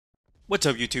What's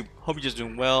up YouTube? Hope you're just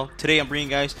doing well. Today I'm bringing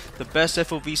you guys the best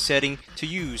FOV setting to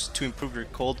use to improve your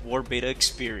Cold War beta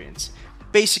experience.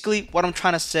 Basically what I'm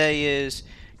trying to say is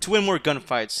to win more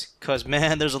gunfights, cause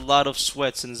man there's a lot of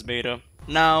sweats in this beta.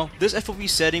 Now this FOV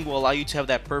setting will allow you to have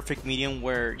that perfect medium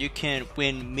where you can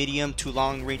win medium to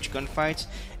long range gunfights.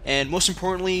 And most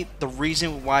importantly, the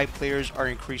reason why players are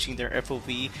increasing their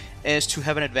FOV is to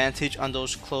have an advantage on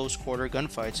those close quarter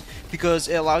gunfights, because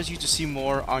it allows you to see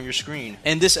more on your screen.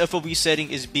 And this FOV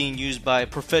setting is being used by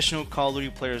professional Call of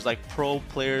Duty players, like pro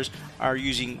players are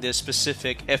using this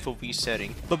specific FOV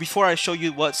setting. But before I show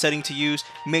you what setting to use,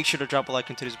 make sure to drop a like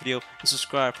into this video and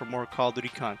subscribe for more Call of Duty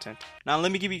content. Now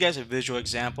let me give you guys a visual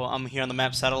example. I'm here on the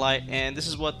map Satellite, and this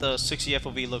is what the 60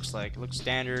 FOV looks like. It looks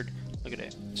standard. Look at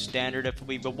it, standard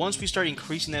FOV. But once we start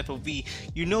increasing the FOV,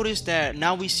 you notice that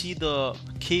now we see the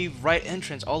cave right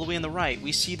entrance all the way on the right.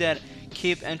 We see that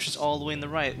cave entrance all the way on the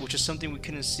right, which is something we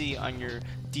couldn't see on your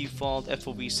default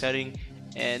FOV setting.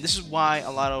 And this is why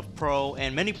a lot of pro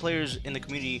and many players in the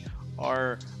community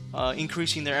are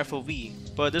increasing their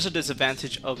FOV. But there's a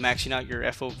disadvantage of maxing out your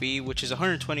FOV, which is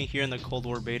 120 here in the Cold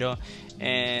War beta,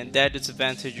 and that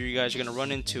disadvantage you guys are going to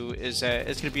run into is that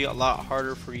it's going to be a lot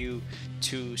harder for you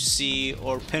to see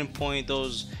or pinpoint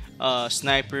those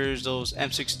snipers, those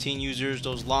M16 users,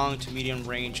 those long to medium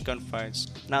range gunfights.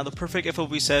 Now the perfect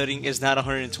FOV setting is not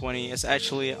 120, it's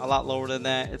actually a lot lower than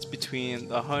that. It's between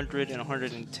 100 and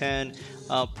 110.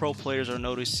 Pro players are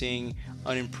noticing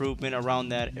an improvement around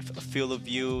that field of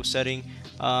view setting.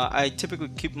 I typically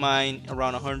keep mine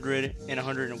around 100 and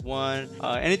 101.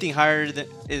 Anything higher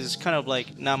is kind of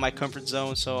like not my comfort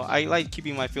zone, so I like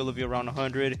keeping my field of view around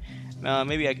 100.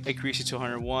 Maybe I increase it to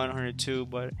 101, 102,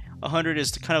 but 100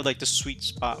 is kind of like the sweet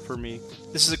spot for me.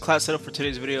 This is a class setup for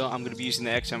today's video. I'm going to be using the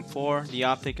XM4. The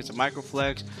optic is a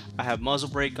microflex. I have muzzle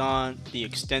brake on, the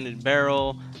extended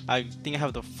barrel. I think I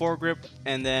have the foregrip,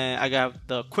 and then I got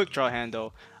the quick draw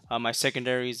handle. My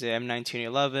secondary is the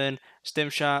M1911, stem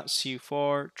shot,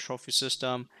 C4, trophy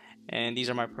system, and these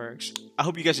are my perks. I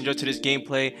hope you guys enjoyed today's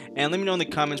gameplay, and let me know in the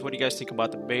comments what you guys think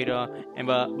about the beta. And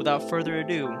without further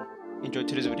ado, enjoy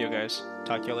today's video, guys.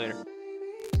 Talk to you later.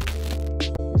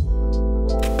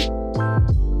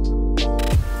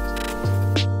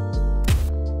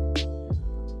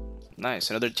 Nice,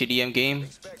 another TDM game.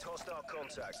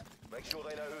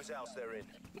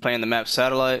 Playing the map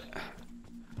Satellite.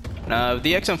 Now, if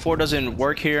the XM4 doesn't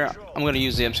work here, I'm going to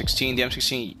use the M16. The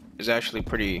M16 is actually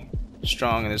pretty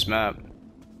strong in this map.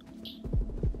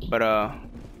 But,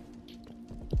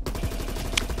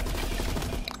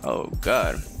 oh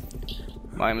god.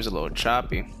 My aim is a little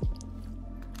choppy.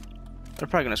 They're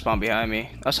probably going to spawn behind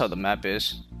me. That's how the map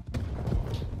is.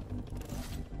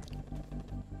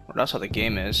 Well, that's how the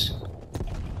game is.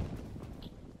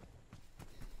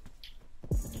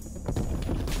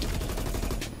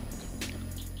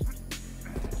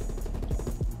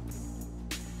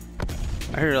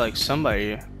 I hear like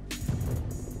somebody.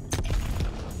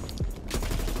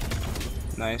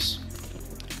 Nice.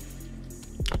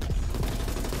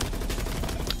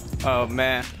 Oh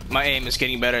man, my aim is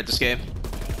getting better at this game.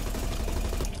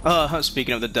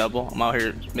 Speaking of the double, I'm out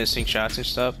here missing shots and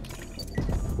stuff.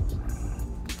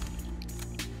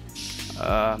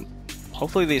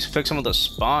 Hopefully they fix some of the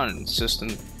spawn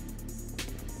system.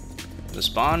 The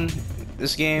spawn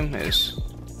this game is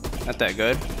not that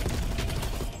good.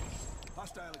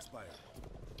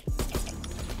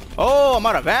 Oh, I'm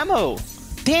out of ammo.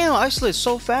 Damn, I slid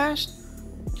so fast.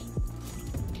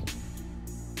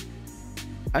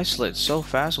 I slid so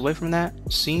fast away from that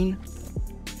scene.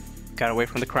 Got away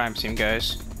from the crime scene,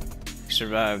 guys. We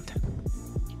survived.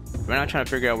 We're not trying to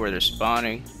figure out where they're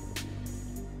spawning.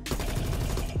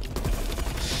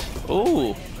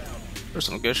 Ooh, there's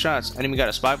some good shots. Enemy got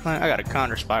a spy plane. I got a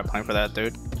counter spy plane for that,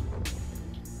 dude.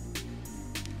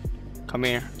 Come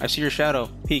here. I see your shadow.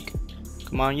 Peek.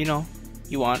 Come on, you know.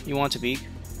 You want to peek.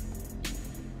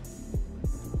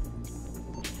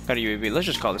 Got a UAV. Let's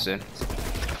just call this in.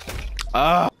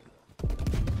 Yeah,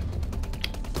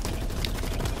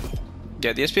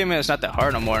 the SPM is not that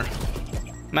hard no more.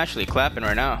 I'm actually clapping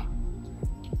right now.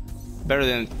 Better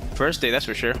than first day, that's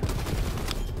for sure.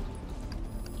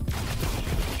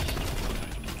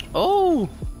 Oh!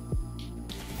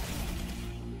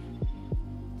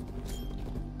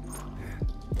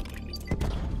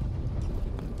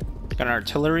 Got an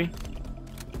artillery.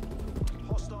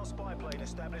 Hostile spy plane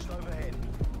established overhead.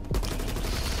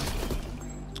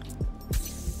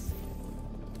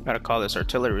 Gotta call this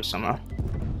artillery somehow.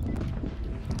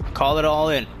 Call it all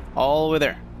in, all over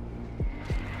there.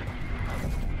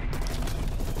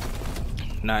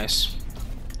 Nice.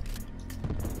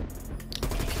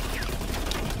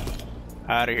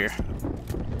 Out of here.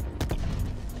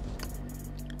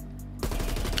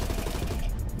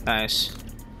 Nice.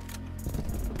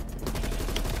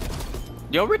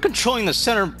 Yo, we're controlling the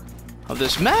center of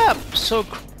this map. So,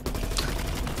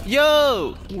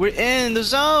 yo, we're in the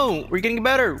zone. We're getting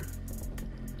better.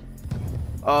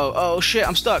 Oh shit,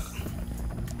 I'm stuck.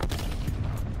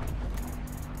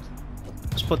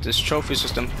 Let's put this trophy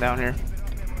system down here.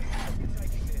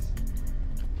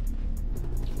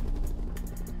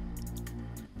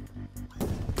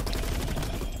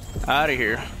 Out of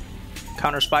here.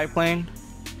 Counter spy plane.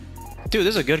 Dude,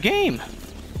 this is a good game.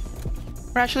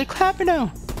 We're actually clapping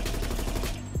now.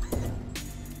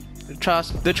 They're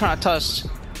trying to toss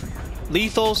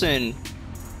lethals and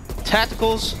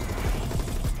tacticals.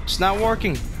 It's not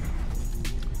working.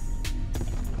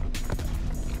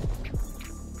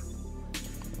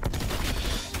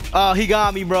 Oh, he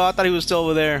got me, bro. I thought he was still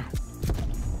over there.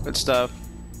 Good stuff.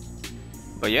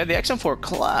 But yeah, the XM4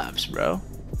 collapsed, bro.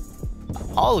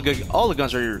 All the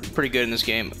guns are pretty good in this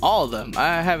game. All of them.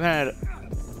 I haven't had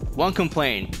one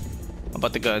complaint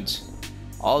about the guns.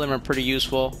 All of them are pretty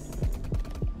useful.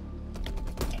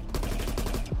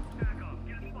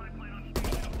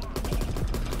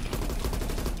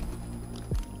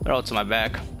 They're all to my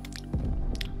back.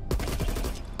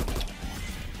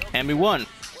 And we won.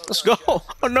 Let's go.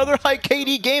 Another high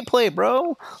KD gameplay,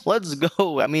 bro. Let's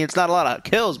go. I mean, it's not a lot of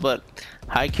kills, but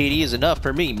high KD is enough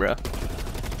for me, bro.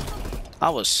 I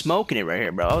was smoking it right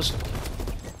here, bro. I was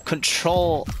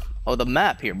control of the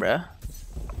map here, bro.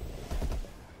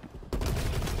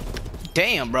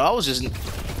 Damn, bro. I was just...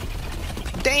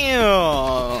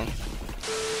 Damn.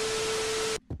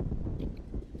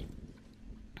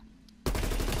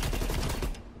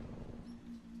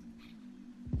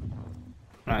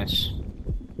 Nice.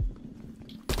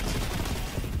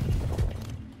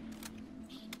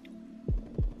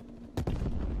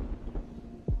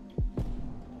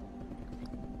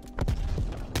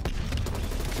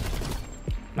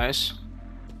 Nice.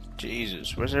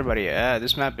 Jesus, where's everybody at?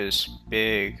 This map is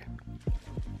big.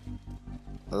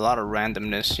 A lot of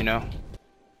randomness, you know?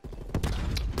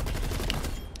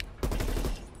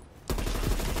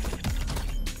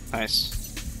 Nice.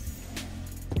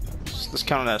 Let's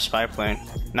count on that spy plane.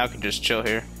 Now I can just chill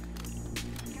here.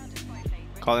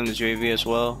 Call in this UAV as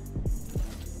well.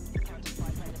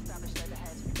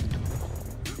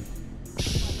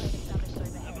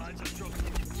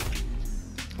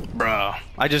 Bro,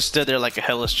 I just stood there like a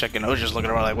headless chicken. I was just looking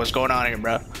around like, what's going on here,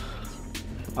 bro?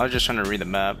 I was just trying to read the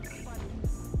map.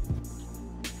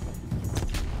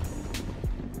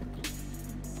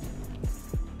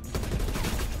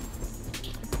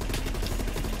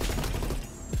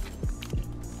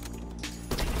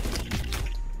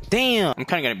 Damn! I'm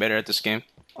kind of getting better at this game.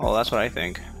 Oh, that's what I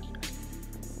think.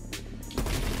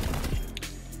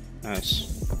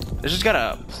 Nice. It's just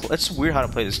gotta... It's weird how to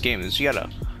play this game. You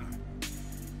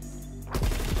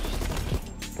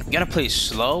gotta play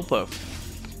slow, but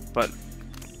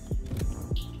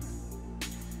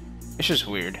it's just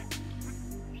weird.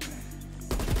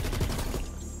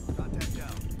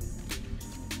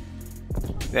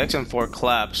 The XM4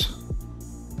 collapse.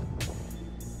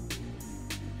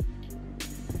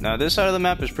 Now this side of the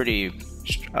map is pretty.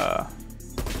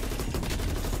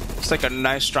 It's like a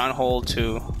nice stronghold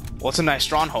to. Well, it's a nice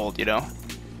stronghold, you know.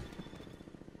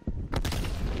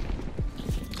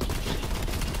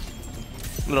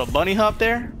 Little bunny hop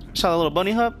there. Saw the little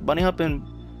bunny hop. Bunny hop in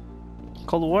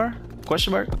Cold War?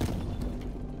 Question mark.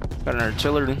 Got an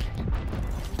artillery.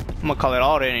 I'm gonna call it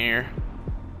all in here.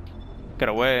 Get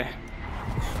away.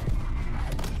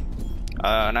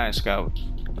 Nice. Got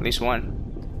at least one.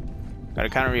 Got a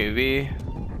counter UAV.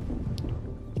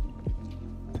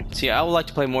 See, I would like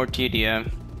to play more TDM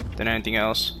than anything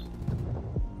else.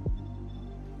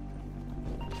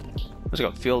 Let's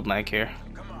go field mic here.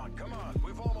 Come on,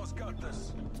 we've almost got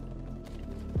this.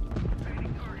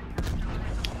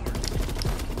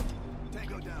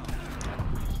 Tango down.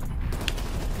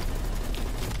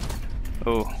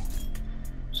 Oh,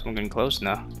 someone getting close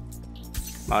now.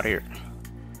 I'm out here.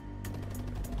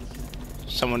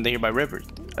 Someone there by river.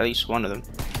 At least one of them.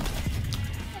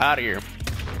 Out of here.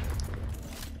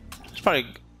 It's probably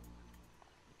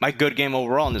my good game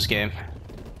overall in this game,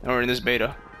 or in this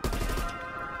beta.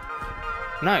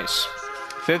 Nice.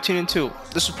 15-2.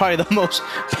 This is probably the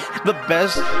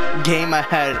best game I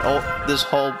had this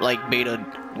whole like beta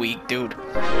week, dude.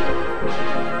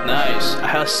 Nice. I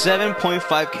have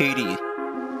 7.5 KD.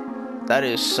 That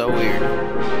is so weird.